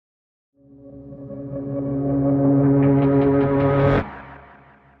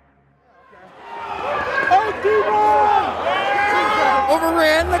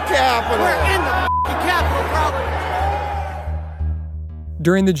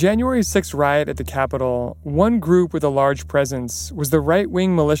During the January 6th riot at the Capitol, one group with a large presence was the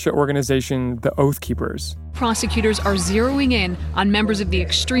right-wing militia organization, the Oath Keepers. Prosecutors are zeroing in on members of the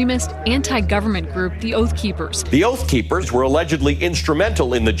extremist, anti-government group, the Oath Keepers. The Oath Keepers were allegedly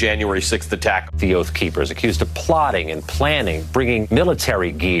instrumental in the January 6th attack. The Oath Keepers accused of plotting and planning, bringing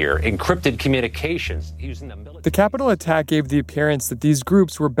military gear, encrypted communications, using the military. The Capitol attack gave the appearance that these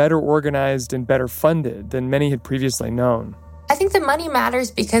groups were better organized and better funded than many had previously known. I think the money matters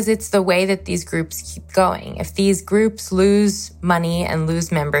because it's the way that these groups keep going. If these groups lose money and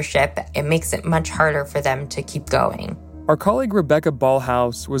lose membership, it makes it much harder for them to keep going. Our colleague Rebecca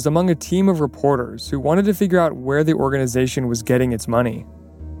Ballhaus was among a team of reporters who wanted to figure out where the organization was getting its money.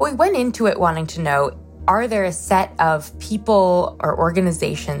 We went into it wanting to know, are there a set of people or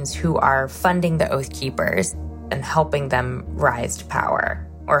organizations who are funding the Oath Keepers and helping them rise to power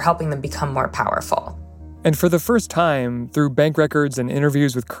or helping them become more powerful? And for the first time, through bank records and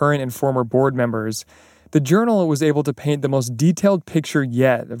interviews with current and former board members, the Journal was able to paint the most detailed picture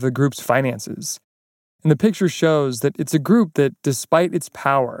yet of the group's finances. And the picture shows that it's a group that, despite its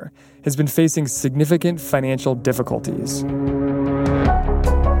power, has been facing significant financial difficulties.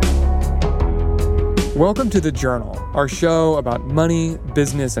 Welcome to The Journal, our show about money,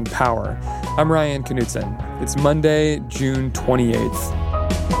 business, and power. I'm Ryan Knutson. It's Monday, June 28th.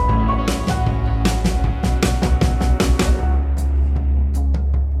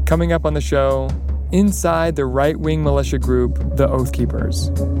 Coming up on the show, inside the right-wing militia group, the Oath Keepers.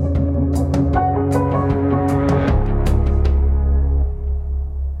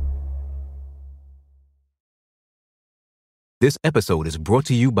 This episode is brought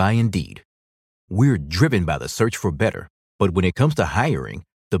to you by Indeed. We're driven by the search for better, but when it comes to hiring,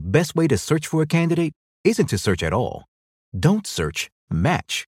 the best way to search for a candidate isn't to search at all. Don't search,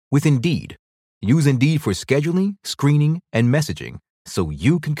 match with Indeed. Use Indeed for scheduling, screening, and messaging so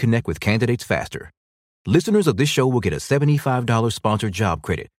you can connect with candidates faster. Listeners of this show will get a $75 sponsored job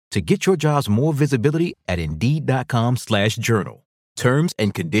credit to get your jobs more visibility at Indeed.com/journal. Terms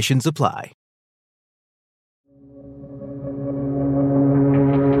and conditions apply.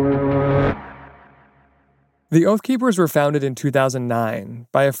 The Oath Keepers were founded in 2009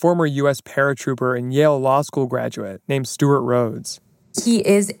 by a former U.S. paratrooper and Yale Law School graduate named Stuart Rhodes. He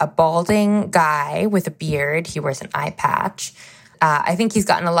is a balding guy with a beard. He wears an eye patch. I think he's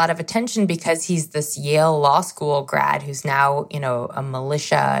gotten a lot of attention because he's this Yale Law School grad who's now, a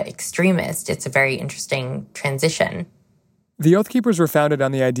militia extremist. It's a very interesting transition. The Oath Keepers were founded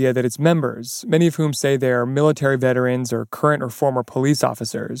on the idea that its members, many of whom say they are military veterans or current or former police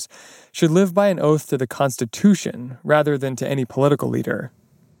officers, should live by an oath to the Constitution rather than to any political leader.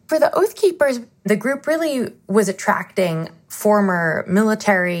 For the Oath Keepers, the group really was attracting former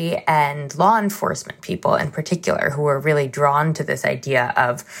military and law enforcement people in particular who were really drawn to this idea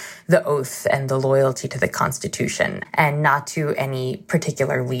of the oath and the loyalty to the Constitution and not to any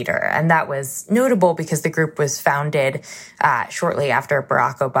particular leader. And that was notable because the group was founded shortly after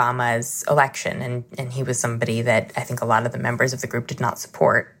Barack Obama's election, and he was somebody that I think a lot of the members of the group did not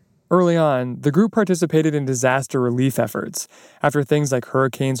support. Early on, the group participated in disaster relief efforts after things like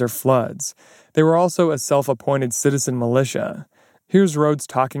hurricanes or floods. They were also a self-appointed citizen militia. Here's Rhodes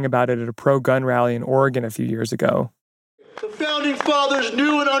talking about it at a pro-gun rally in Oregon a few years ago. The Founding Fathers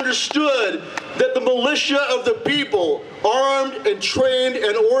knew and understood that the militia of the people, armed and trained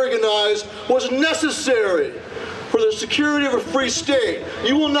and organized, was necessary for the security of a free state.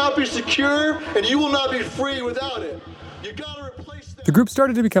 You will not be secure and you will not be free without it. You gotta replace that. The group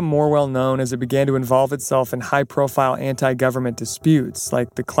started to become more well-known as it began to involve itself in high-profile anti-government disputes,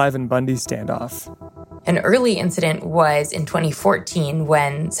 like the Cliven Bundy standoff. An early incident was in 2014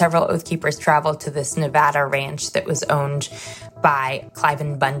 when several Oath Keepers traveled to this Nevada ranch that was owned by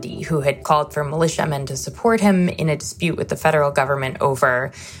Cliven Bundy, who had called for militiamen to support him in a dispute with the federal government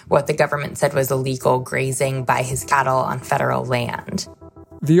over what the government said was illegal grazing by his cattle on federal land.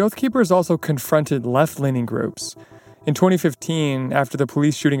 The Oath Keepers also confronted left-leaning groups. In 2015, after the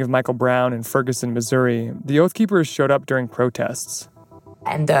police shooting of Michael Brown in Ferguson, Missouri, the Oath Keepers showed up during protests.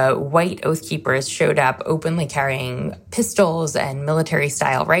 And the white Oath Keepers showed up openly carrying pistols and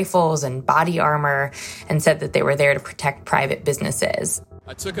military-style rifles and body armor and said that they were there to protect private businesses.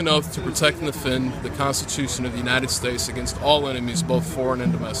 I took an oath to protect and defend the Constitution of the United States against all enemies, both foreign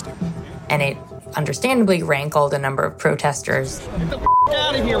and domestic. And it understandably rankled a number of protesters. Get the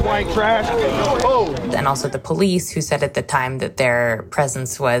out of here, white trash. Oh. And also the police, who said at the time that their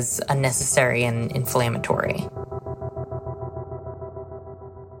presence was unnecessary and inflammatory.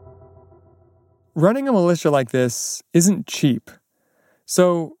 Running a militia like this isn't cheap.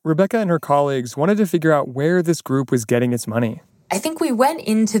 So Rebecca and her colleagues wanted to figure out where this group was getting its money. I think we went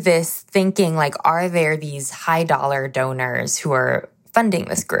into this thinking, like, are there these high-dollar donors who are funding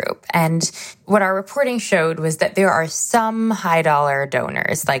this group? And what our reporting showed was that there are some high-dollar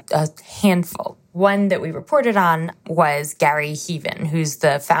donors, like a handful. One that we reported on was Gary Heaven, who's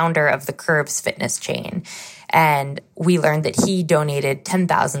the founder of the Curbs fitness chain. And we learned that he donated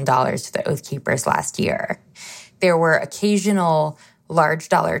 $10,000 to the Oath Keepers last year. There were occasional large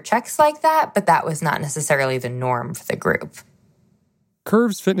dollar checks like that, but that was not necessarily the norm for the group.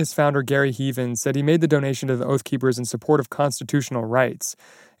 Curves Fitness founder Gary Heaven said he made the donation to the Oath Keepers in support of constitutional rights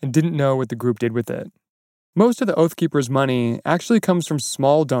and didn't know what the group did with it. Most of the Oath Keepers' money actually comes from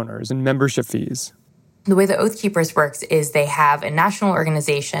small donors and membership fees. The way the Oath Keepers works is they have a national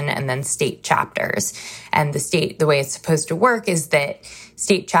organization and then state chapters. And the way it's supposed to work is that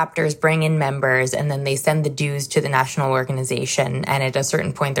state chapters bring in members and then they send the dues to the national organization. And at a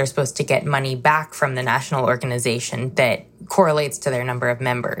certain point, they're supposed to get money back from the national organization that correlates to their number of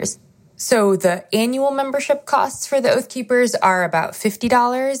members. So the annual membership costs for the Oath Keepers are about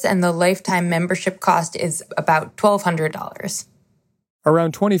 $50, and the lifetime membership cost is about $1,200.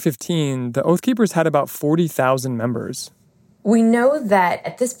 Around 2015, the Oath Keepers had about 40,000 members. We know that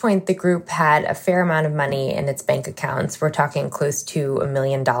at this point, the group had a fair amount of money in its bank accounts. We're talking close to $1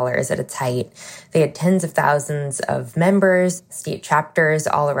 million at its height. They had tens of thousands of members, state chapters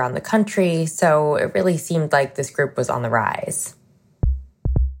all around the country, so it really seemed like this group was on the rise.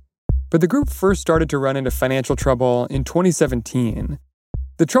 But the group first started to run into financial trouble in 2017.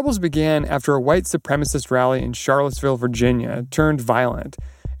 The troubles began after a white supremacist rally in Charlottesville, Virginia, turned violent,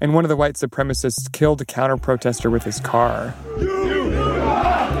 and one of the white supremacists killed a counter-protester with his car.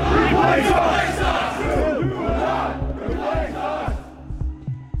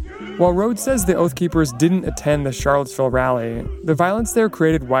 While Rhodes says the Oath Keepers didn't attend the Charlottesville rally, the violence there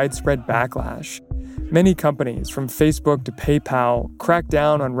created widespread backlash. Many companies, from Facebook to PayPal, cracked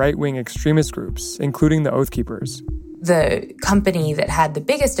down on right-wing extremist groups, including the Oath Keepers. The company that had the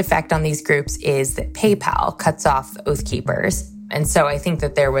biggest effect on these groups is that PayPal cuts off the Oath Keepers. And so I think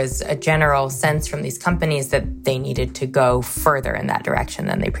that there was a general sense from these companies that they needed to go further in that direction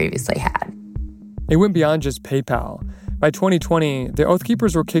than they previously had. It went beyond just PayPal. By 2020, the Oath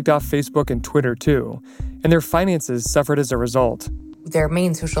Keepers were kicked off Facebook and Twitter too, and their finances suffered as a result. Their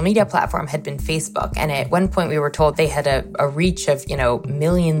main social media platform had been Facebook, and at one point we were told they had a reach of,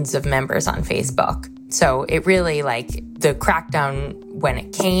 millions of members on Facebook. So it really, the crackdown when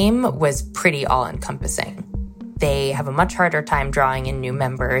it came was pretty all-encompassing. They have a much harder time drawing in new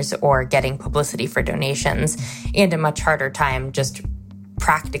members or getting publicity for donations, and a much harder time just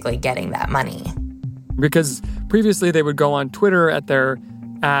practically getting that money. Because previously they would go on Twitter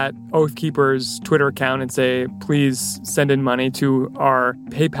at Oath Keepers Twitter account and say, please send in money to our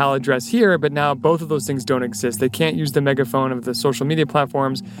PayPal address here. But now both of those things don't exist. They can't use the megaphone of the social media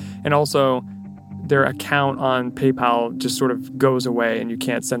platforms. And also their account on PayPal just sort of goes away and you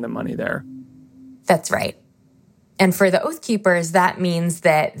can't send them money there. That's right. And for the Oath Keepers, that means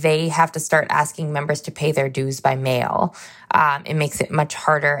that they have to start asking members to pay their dues by mail. It makes it much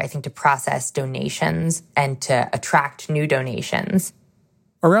harder, I think, to process donations and to attract new donations.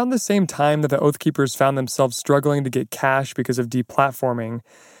 Around the same time that the Oath Keepers found themselves struggling to get cash because of deplatforming,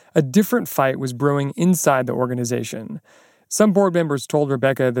 a different fight was brewing inside the organization. Some board members told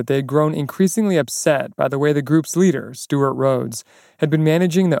Rebecca that they had grown increasingly upset by the way the group's leader, Stuart Rhodes, had been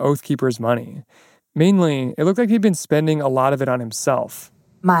managing the Oath Keepers' money. Mainly, it looked like he'd been spending a lot of it on himself.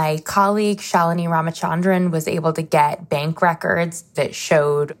 My colleague, Shalini Ramachandran, was able to get bank records that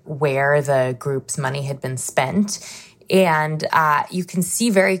showed where the group's money had been spent. And you can see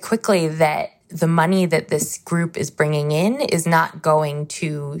very quickly that the money that this group is bringing in is not going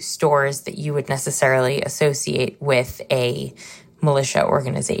to stores that you would necessarily associate with a militia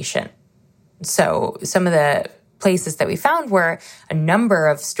organization. So some of the places that we found were a number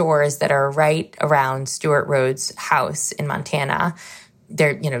of stores that are right around Stuart Rhodes' house in Montana.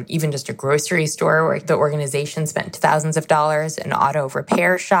 They're, even just a grocery store where the organization spent thousands of dollars, an auto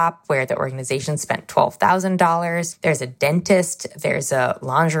repair shop where the organization spent $12,000. There's a dentist. There's a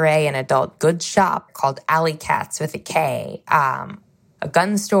lingerie and adult goods shop called Alley Cats with a K, a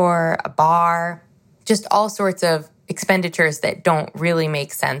gun store, a bar, just all sorts of expenditures that don't really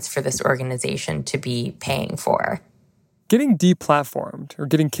make sense for this organization to be paying for. Getting deplatformed or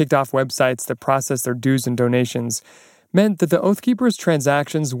getting kicked off websites that process their dues and donations meant that the Oath Keepers'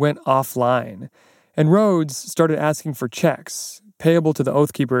 transactions went offline, and Rhodes started asking for checks, payable to the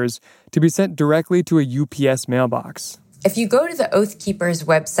Oath Keepers, to be sent directly to a UPS mailbox. If you go to the Oath Keepers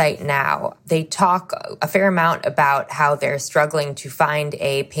website now, they talk a fair amount about how they're struggling to find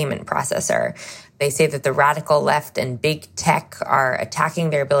a payment processor. They say that the radical left and big tech are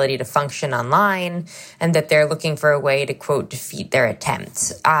attacking their ability to function online and that they're looking for a way to, quote, defeat their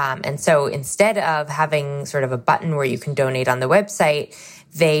attempts. And so instead of having sort of a button where you can donate on the website,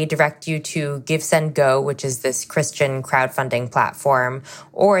 they direct you to GiveSendGo, which is this Christian crowdfunding platform,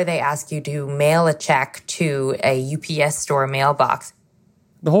 or they ask you to mail a check to a UPS store mailbox.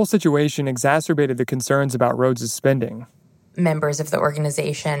 The whole situation exacerbated the concerns about Rhodes' spending. Members of the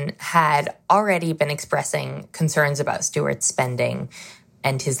organization had already been expressing concerns about Stewart's spending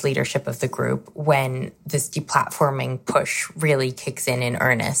and his leadership of the group when this deplatforming push really kicks in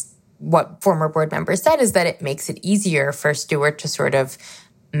earnest. What former board members said is that it makes it easier for Stewart to sort of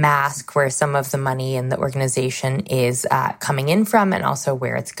mask where some of the money in the organization is coming in from and also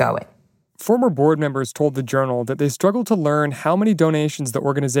where it's going. Former board members told the Journal that they struggled to learn how many donations the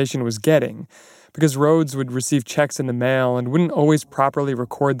organization was getting because Rhodes would receive checks in the mail and wouldn't always properly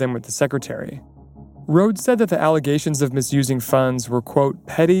record them with the secretary. Rhodes said that the allegations of misusing funds were, quote,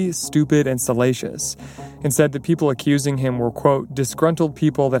 petty, stupid, and salacious, and said that people accusing him were, quote, disgruntled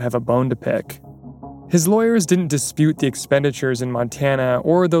people that have a bone to pick. His lawyers didn't dispute the expenditures in Montana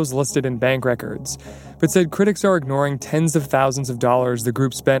or those listed in bank records, but said critics are ignoring tens of thousands of dollars the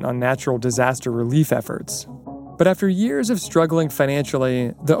group spent on natural disaster relief efforts. But after years of struggling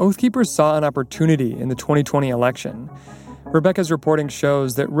financially, the Oath Keepers saw an opportunity in the 2020 election. Rebecca's reporting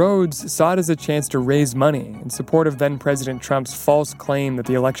shows that Rhodes saw it as a chance to raise money in support of then-President Trump's false claim that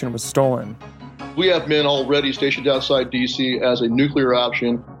the election was stolen. We have men already stationed outside D.C. as a nuclear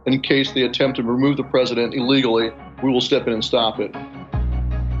option in case they attempt to remove the president illegally. We will step in and stop it.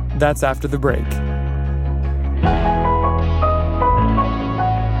 That's after the break.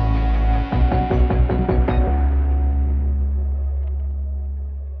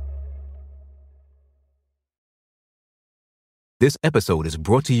 This episode is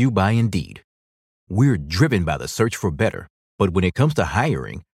brought to you by Indeed. We're driven by the search for better, but when it comes to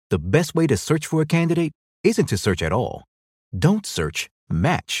hiring, the best way to search for a candidate isn't to search at all. Don't search,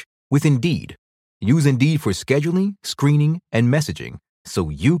 match with Indeed. Use Indeed for scheduling, screening, and messaging so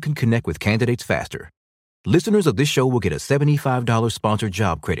you can connect with candidates faster. Listeners of this show will get a $75 sponsored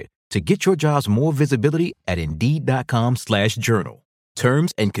job credit to get your jobs more visibility at Indeed.com/journal.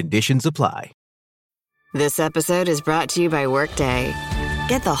 Terms and conditions apply. This episode is brought to you by Workday.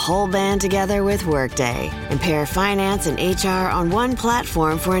 Get the whole band together with Workday and pair finance and HR on one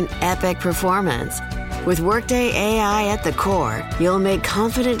platform for an epic performance. With Workday AI at the core, you'll make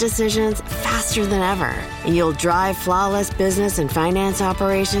confident decisions faster than ever, and you'll drive flawless business and finance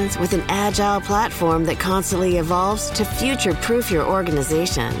operations with an agile platform that constantly evolves to future-proof your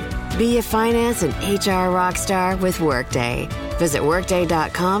organization. Be a finance and HR rockstar with Workday. Visit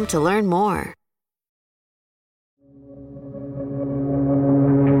Workday.com to learn more.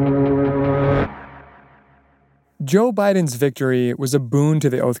 Joe Biden's victory was a boon to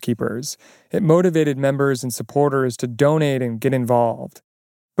the Oath Keepers. It motivated members and supporters to donate and get involved.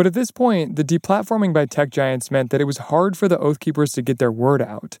 But at this point, the deplatforming by tech giants meant that it was hard for the Oath Keepers to get their word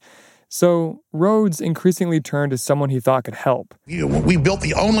out. So Rhodes increasingly turned to someone he thought could help. We built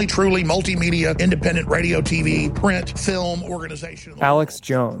the only truly multimedia, independent radio, TV, print, film organization. Alex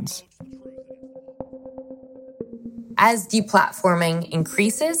Jones. As deplatforming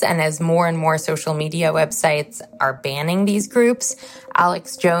increases and as more and more social media websites are banning these groups,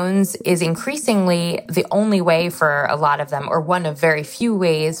 Alex Jones is increasingly the only way for a lot of them, or one of very few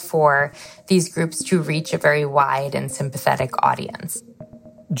ways for these groups to reach a very wide and sympathetic audience.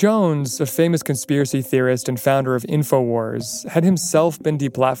 Jones, a famous conspiracy theorist and founder of InfoWars, had himself been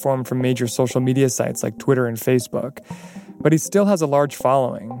deplatformed from major social media sites like Twitter and Facebook. But he still has a large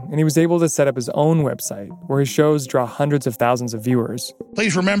following, and he was able to set up his own website, where his shows draw hundreds of thousands of viewers.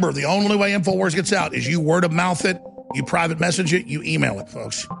 Please remember, the only way InfoWars gets out is you word of mouth it, you private message it, you email it,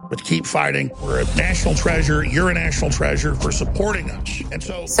 folks. But keep fighting. We're a national treasure. You're a national treasure for supporting us. And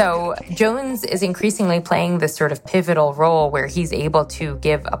so Jones is increasingly playing this sort of pivotal role where he's able to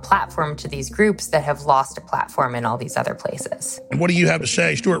give a platform to these groups that have lost a platform in all these other places. And what do you have to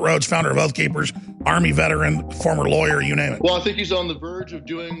say? Stuart Rhodes, founder of Oath Keepers, Army veteran, former lawyer, you name it. Well, I think he's on the verge of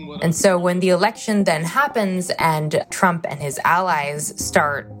doing what... And so when the election then happens and Trump and his allies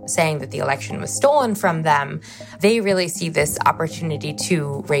start saying that the election was stolen from them, they really see this opportunity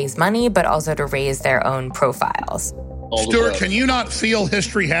to raise money, but also to raise their own profiles. Stuart, can you not feel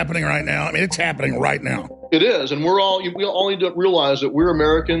history happening right now? I mean, it's happening right now. It is, and we all need to realize that we're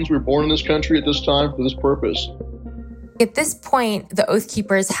Americans. We're born in this country at this time for this purpose. At this point, the Oath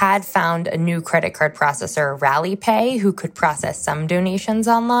Keepers had found a new credit card processor, RallyPay, who could process some donations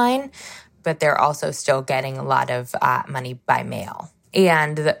online, but they're also still getting a lot of money by mail.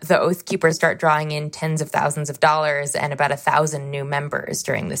 And the Oath Keepers start drawing in tens of thousands of dollars and about 1,000 new members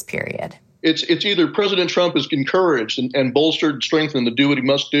during this period. It's either President Trump is encouraged and bolstered and strengthened to do what he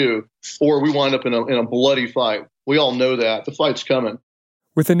must do, or we wind up in a bloody fight. We all know that. The fight's coming.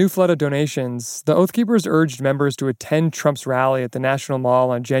 With a new flood of donations, the Oath Keepers urged members to attend Trump's rally at the National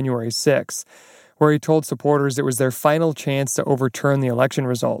Mall on January 6, where he told supporters it was their final chance to overturn the election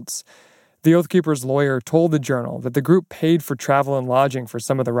results. The Oath Keepers' lawyer told the Journal that the group paid for travel and lodging for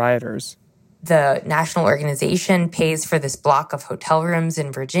some of the rioters. The national organization pays for this block of hotel rooms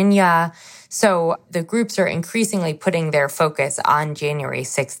in Virginia. So the groups are increasingly putting their focus on January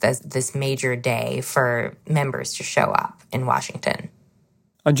 6th as this major day for members to show up in Washington.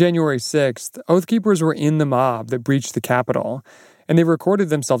 On January 6th, Oath Keepers were in the mob that breached the Capitol, and they recorded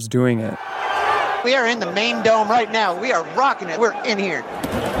themselves doing it. We are in the main dome right now. We are rocking it. We're in here.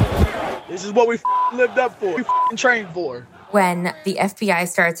 This is what we lived up for. We trained for. When the FBI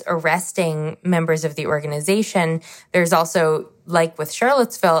starts arresting members of the organization, there's also, like with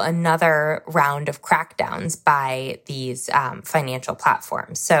Charlottesville, another round of crackdowns by these financial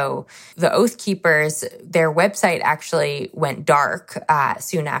platforms. So the Oath Keepers, their website actually went dark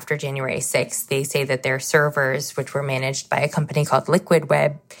soon after January 6th. They say that their servers, which were managed by a company called Liquid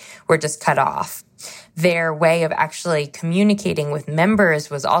Web, were just cut off. Their way of actually communicating with members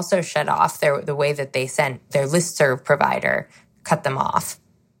was also shut off. The way that they sent their listserv provider cut them off.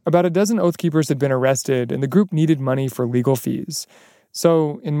 About a dozen Oath Keepers had been arrested, and the group needed money for legal fees.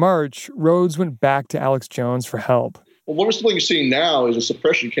 So in March, Rhodes went back to Alex Jones for help. Well, what we're still seeing now is a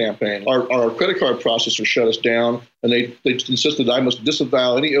suppression campaign. Our credit card processor shut us down, and they insisted I must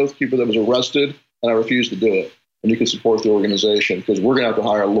disavow any Oath Keeper that was arrested, and I refused to do it. And you can support the organization because we're going to have to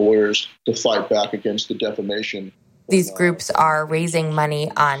hire lawyers to fight back against the defamation. These groups are raising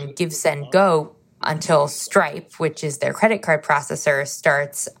money on Give, Send, Go until Stripe, which is their credit card processor,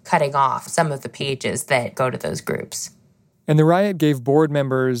 starts cutting off some of the pages that go to those groups. And the riot gave board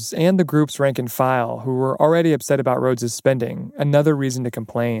members and the group's rank and file, who were already upset about Rhodes' spending, another reason to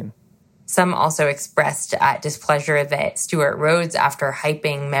complain. Some also expressed displeasure that Stewart Rhodes, after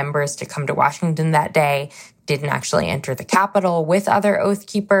hyping members to come to Washington that day, didn't actually enter the Capitol with other Oath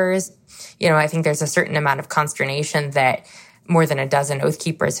Keepers. I think there's a certain amount of consternation that more than a dozen Oath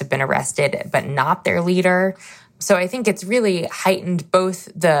Keepers have been arrested, but not their leader. So I think it's really heightened both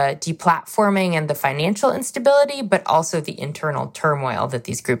the deplatforming and the financial instability, but also the internal turmoil that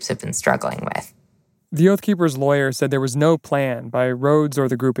these groups have been struggling with. The Oath Keepers' lawyer said there was no plan by Rhodes or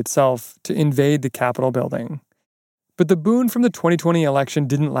the group itself to invade the Capitol building. But the boon from the 2020 election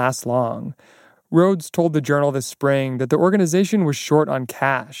didn't last long. Rhodes told the Journal this spring that the organization was short on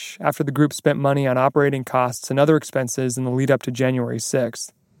cash after the group spent money on operating costs and other expenses in the lead up to January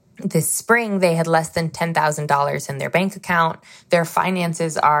 6th. This spring, they had less than $10,000 in their bank account. Their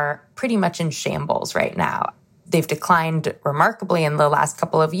finances are pretty much in shambles right now. They've declined remarkably in the last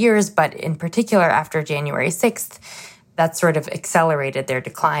couple of years, but in particular after January 6th, that sort of accelerated their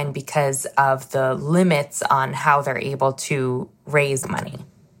decline because of the limits on how they're able to raise money.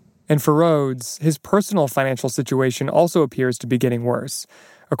 And for Rhodes, his personal financial situation also appears to be getting worse,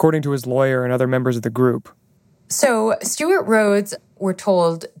 according to his lawyer and other members of the group. So Stewart Rhodes, we're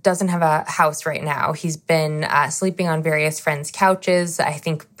told, doesn't have a house right now. He's been sleeping on various friends' couches. I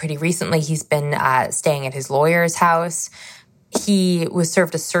think pretty recently he's been staying at his lawyer's house. He was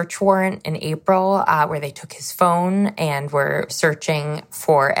served a search warrant in April where they took his phone and were searching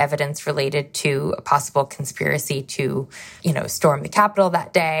for evidence related to a possible conspiracy to, storm the Capitol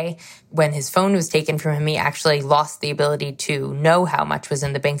that day. When his phone was taken from him, he actually lost the ability to know how much was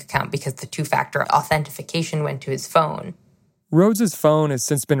in the bank account because the two-factor authentication went to his phone. Rhodes' phone has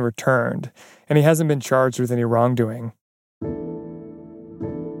since been returned, and he hasn't been charged with any wrongdoing.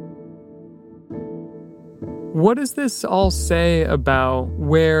 What does this all say about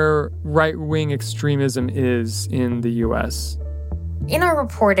where right-wing extremism is in the U.S.? In our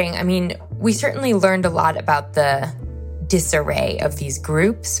reporting, we certainly learned a lot about the disarray of these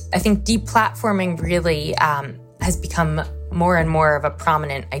groups. I think deplatforming really has become more and more of a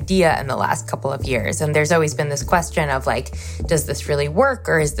prominent idea in the last couple of years. And there's always been this question of does this really work,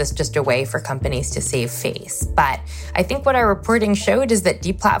 or is this just a way for companies to save face? But I think what our reporting showed is that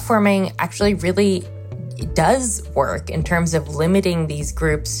deplatforming actually really does work in terms of limiting these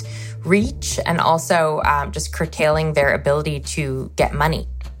groups' reach and also just curtailing their ability to get money.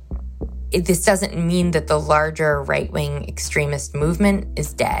 This doesn't mean that the larger right-wing extremist movement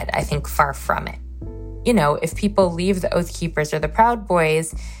is dead. I think far from it. if people leave the Oath Keepers or the Proud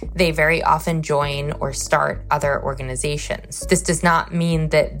Boys, they very often join or start other organizations. This does not mean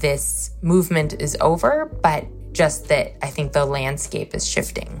that this movement is over, but just that I think the landscape is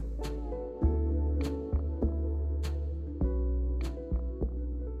shifting.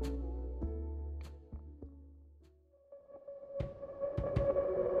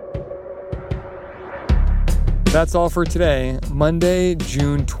 That's all for today, Monday,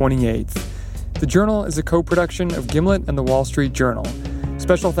 June 28th. The Journal is a co-production of Gimlet and the Wall Street Journal.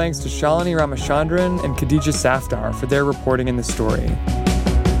 Special thanks to Shalini Ramachandran and Khadija Safdar for their reporting in the story.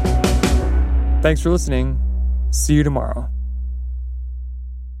 Thanks for listening. See you tomorrow.